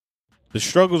The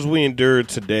struggles we endure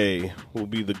today will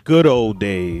be the good old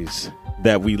days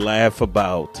that we laugh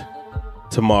about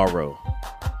tomorrow.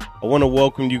 I want to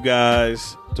welcome you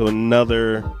guys to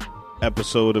another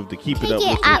episode of the Keep It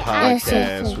Uplifting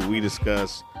podcast, where we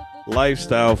discuss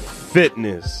lifestyle,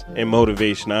 fitness, and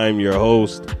motivation. I am your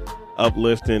host,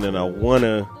 Uplifting, and I want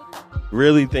to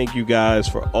really thank you guys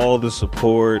for all the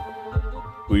support.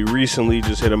 We recently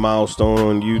just hit a milestone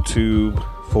on YouTube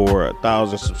for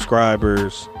 1,000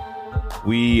 subscribers.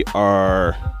 We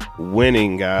are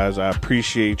winning, guys. I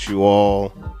appreciate you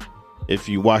all. If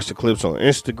you watch the clips on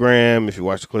Instagram, if you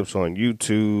watch the clips on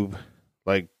YouTube,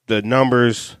 like, the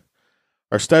numbers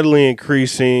are steadily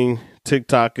increasing.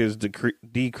 TikTok is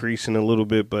decreasing a little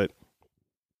bit, but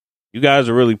you guys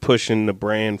are really pushing the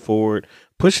brand forward,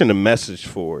 pushing the message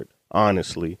forward,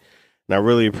 honestly. And I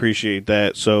really appreciate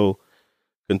that. So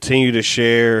continue to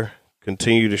share,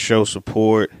 continue to show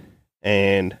support.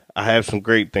 And I have some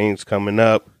great things coming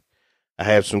up. I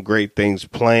have some great things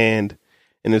planned.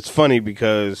 And it's funny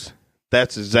because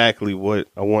that's exactly what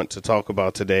I want to talk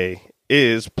about today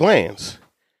is plans.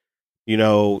 You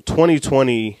know,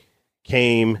 2020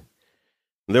 came.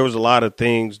 There was a lot of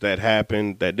things that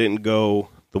happened that didn't go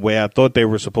the way I thought they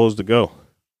were supposed to go.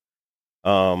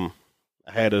 I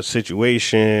had a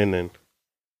situation, and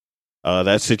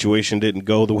that situation didn't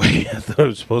go the way I thought it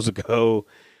was supposed to go.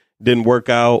 Didn't work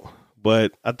out.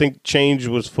 But I think change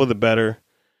was for the better,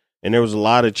 and there was a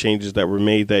lot of changes that were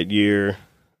made that year.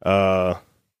 That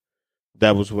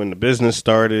was when the business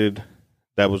started.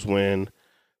 That was when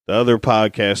the other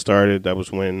podcast started. That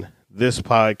was when this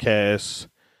podcast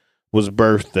was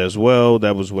birthed as well.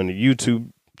 That was when the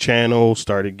YouTube channel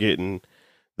started getting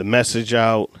the message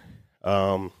out.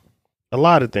 A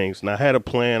lot of things. And I had a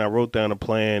plan. I wrote down a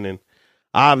plan, and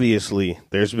obviously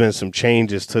there's been some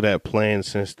changes to that plan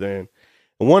since then.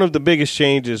 One of the biggest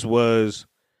changes was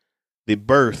the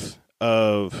birth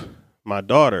of my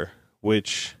daughter,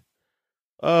 which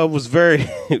was very,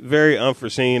 very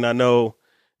unforeseen. I know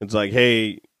it's like,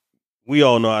 hey, we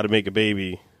all know how to make a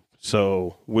baby.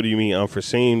 So what do you mean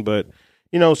unforeseen? But,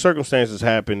 you know, circumstances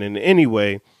happen. And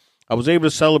anyway, I was able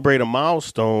to celebrate a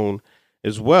milestone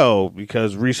as well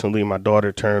because recently my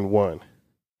daughter turned 1.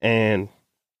 And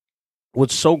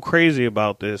what's so crazy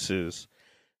about this is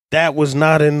that was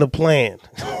not in the plan.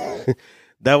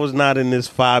 That was not in this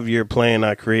 5-year plan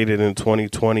I created in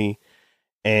 2020.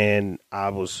 And I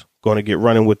was going to get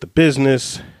running with the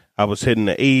business. I was hitting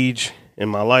the age in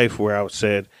my life where I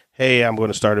said, hey, I'm going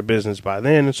to start a business by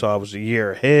then. So I was a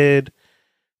year ahead.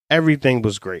 Everything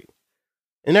was great.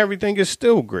 And everything is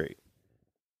still great.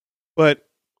 But,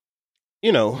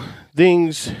 you know,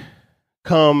 things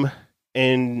come,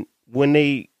 and when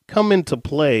they come into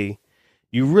play,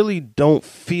 you really don't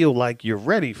feel like you're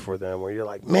ready for them, or you're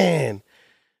like, man,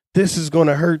 this is going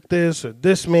to hurt this, or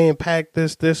this may impact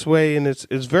this way. And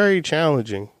it's very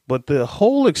challenging. But the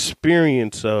whole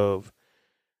experience of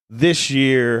this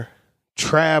year,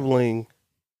 traveling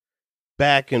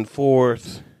back and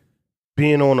forth,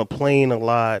 being on a plane a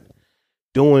lot,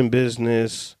 doing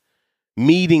business,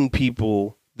 meeting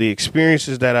people, the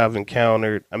experiences that I've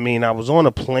encountered. I mean, I was on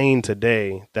a plane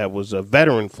today that was a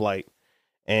veteran flight,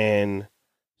 and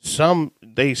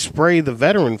they spray the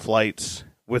veteran flights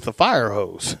with a fire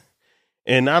hose.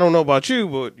 And I don't know about you,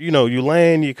 but, you know, you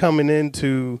land, you're coming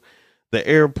into the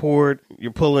airport,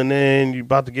 you're pulling in, you're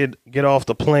about to get off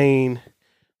the plane.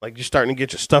 Like, you're starting to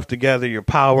get your stuff together, you're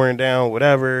powering down,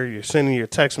 whatever. You're sending your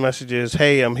text messages.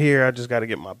 Hey, I'm here. I just got to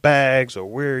get my bags, or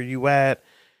where are you at?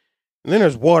 And then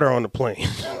there's water on the plane.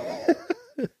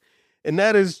 And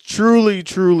that is truly,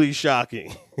 truly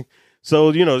shocking.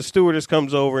 So, you know, the stewardess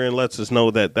comes over and lets us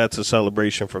know that that's a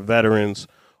celebration for veterans,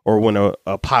 or when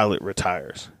a pilot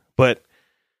retires. But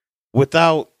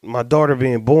without my daughter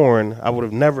being born, I would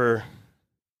have never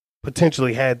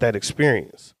potentially had that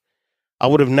experience. I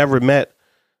would have never met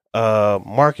a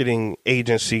marketing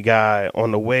agency guy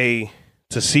on the way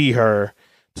to see her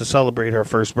to celebrate her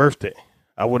first birthday.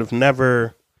 I would have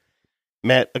never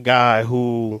met a guy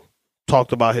who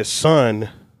talked about his son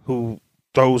who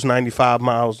throws 92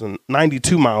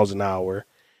 miles an hour,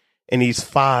 and he's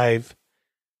 5'7"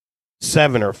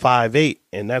 or 5'8",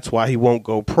 and that's why he won't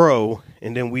go pro.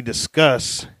 And then we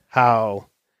discuss how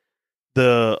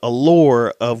the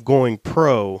allure of going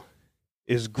pro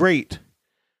is great,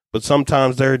 but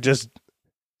sometimes there are just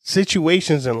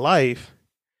situations in life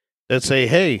that say,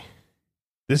 hey,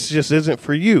 this just isn't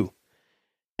for you.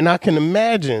 And I can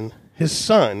imagine his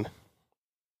son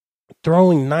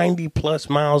throwing 90 plus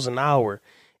miles an hour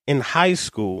in high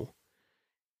school,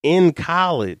 in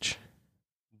college,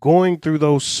 going through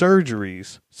those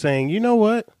surgeries, saying, you know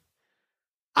what?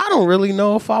 I don't really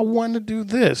know if I want to do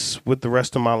this with the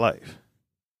rest of my life,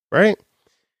 right?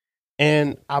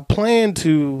 And I plan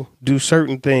to do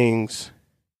certain things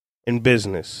in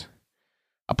business.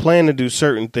 I plan to do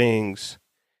certain things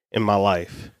in my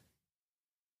life.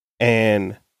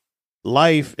 And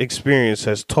life experience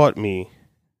has taught me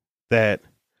that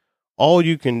all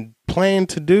you can plan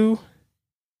to do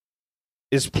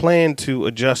is plan to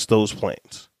adjust those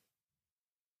plans.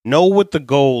 Know what the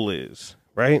goal is,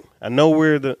 right? I know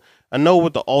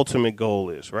what the ultimate goal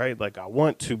is, right? Like, I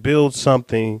want to build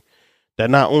something that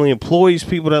not only employs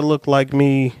people that look like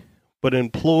me, but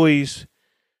employs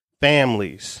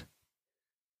families,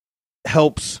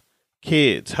 helps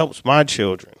kids, helps my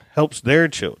children, helps their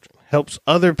children, helps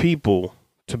other people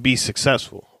to be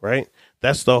successful, right?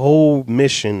 That's the whole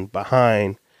mission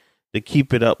behind the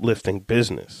Keep It Uplifting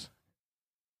business.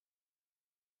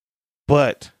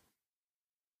 But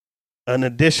an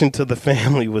addition to the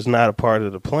family was not a part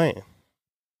of the plan.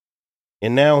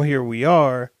 And now here we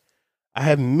are. I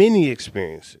have many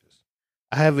experiences.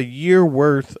 I have a year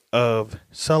worth of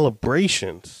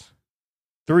celebrations,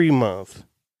 3 months,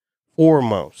 4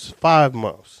 months, 5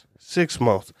 months, 6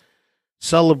 months,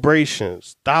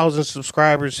 celebrations, 1,000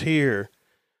 subscribers here,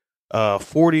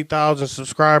 40,000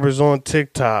 subscribers on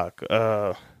TikTok.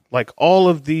 Like, all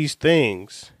of these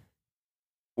things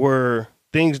were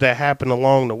things that happened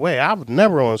along the way. I was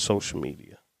never on social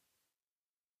media.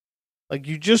 Like,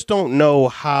 you just don't know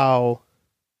how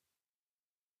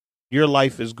your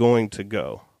life is going to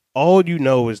go. All you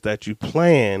know is that you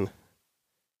plan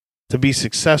to be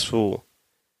successful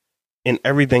in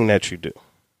everything that you do.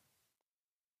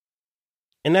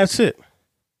 And that's it.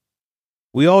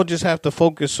 We all just have to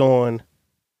focus on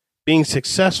being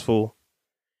successful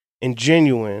and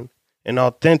genuine and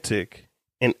authentic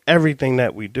in everything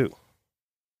that we do.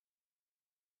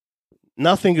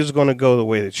 Nothing is going to go the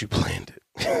way that you planned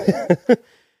it.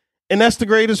 And that's the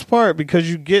greatest part, because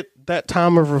you get that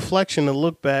time of reflection to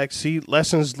look back, see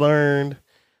lessons learned.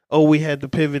 Oh, we had to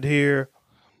pivot here.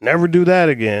 Never do that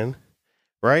again,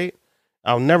 right?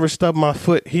 I'll never stub my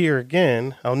foot here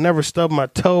again. I'll never stub my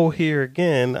toe here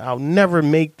again. I'll never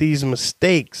make these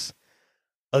mistakes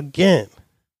again.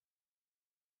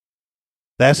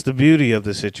 That's the beauty of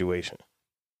the situation.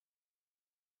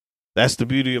 That's the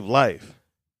beauty of life.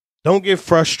 Don't get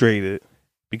frustrated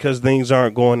because things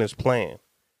aren't going as planned.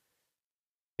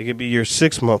 It could be your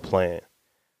 6-month plan.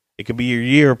 It could be your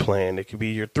year plan. It could be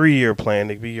your 3-year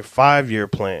plan. It could be your 5-year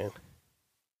plan.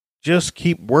 Just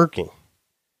keep working.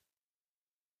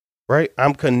 Right?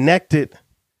 I'm connected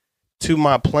to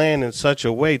my plan in such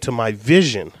a way, to my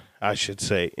vision, I should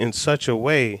say, in such a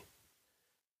way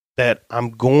that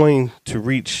I'm going to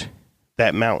reach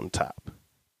that mountaintop.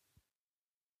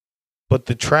 But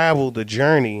the travel, the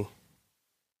journey,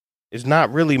 is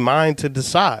not really mine to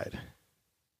decide.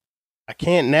 I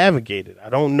can't navigate it. I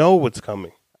don't know what's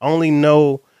coming. I only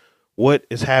know what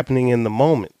is happening in the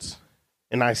moments.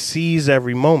 And I seize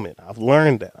every moment. I've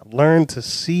learned that. I've learned to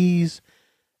seize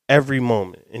every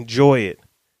moment. Enjoy it.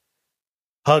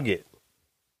 Hug it.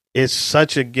 It's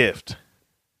such a gift.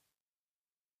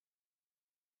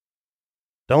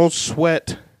 Don't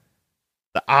sweat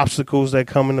the obstacles that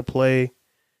come into play.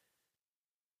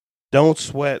 Don't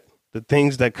sweat the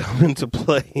things that come into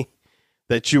play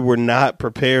that you were not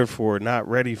prepared for, not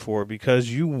ready for, because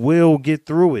you will get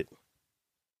through it.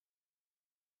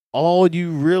 All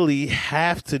you really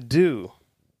have to do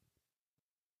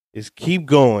is keep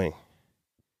going,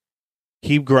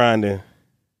 keep grinding,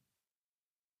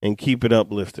 and keep it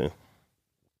uplifting.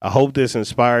 I hope this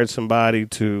inspired somebody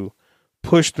to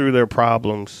push through their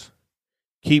problems,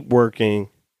 keep working.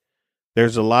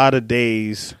 There's a lot of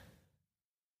days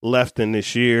left in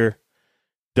this year.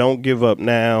 Don't give up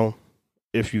now.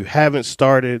 If you haven't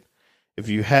started, if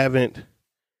you haven't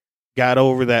got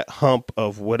over that hump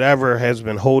of whatever has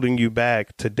been holding you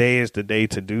back, today is the day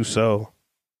to do so.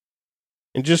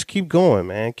 And just keep going,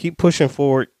 man. Keep pushing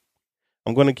forward.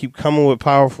 I'm going to keep coming with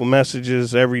powerful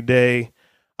messages every day.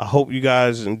 I hope you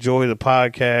guys enjoy the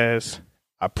podcast.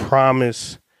 I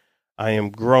promise I am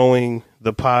growing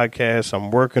the podcast.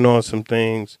 I'm working on some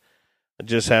things. I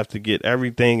just have to get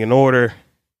everything in order.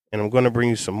 And I'm going to bring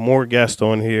you some more guests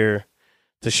on here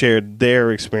to share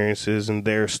their experiences and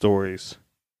their stories.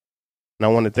 And I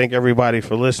want to thank everybody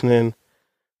for listening.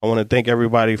 I want to thank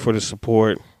everybody for the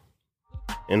support.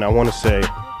 And I want to say,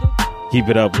 keep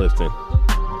it uplifting.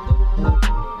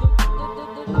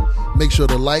 Make sure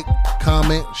to like,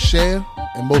 comment, share,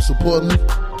 and most importantly,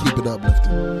 keep it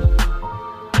uplifting.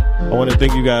 I want to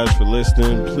thank you guys for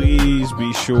listening. Please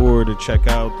be sure to check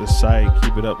out the site,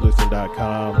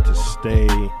 keepituplifting.com, to stay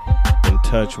in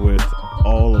touch with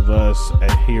all of us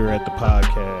here at the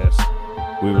podcast.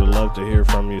 We would love to hear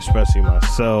from you, especially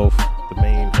myself, the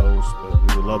main host. But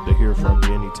we would love to hear from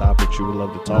you, any topics you would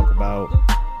love to talk about.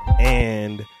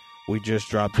 And we just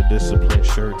dropped the Discipline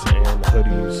shirts and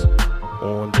hoodies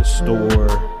on the store.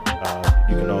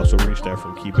 You can also reach that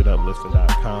from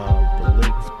keepituplifting.com. The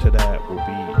link to that will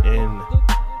be in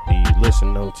the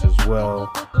listen notes as well.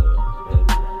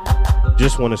 And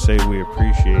just want to say we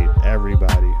appreciate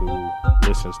everybody who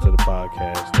listens to the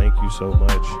podcast. Thank you so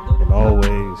much. And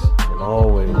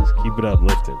always keep it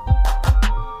uplifting.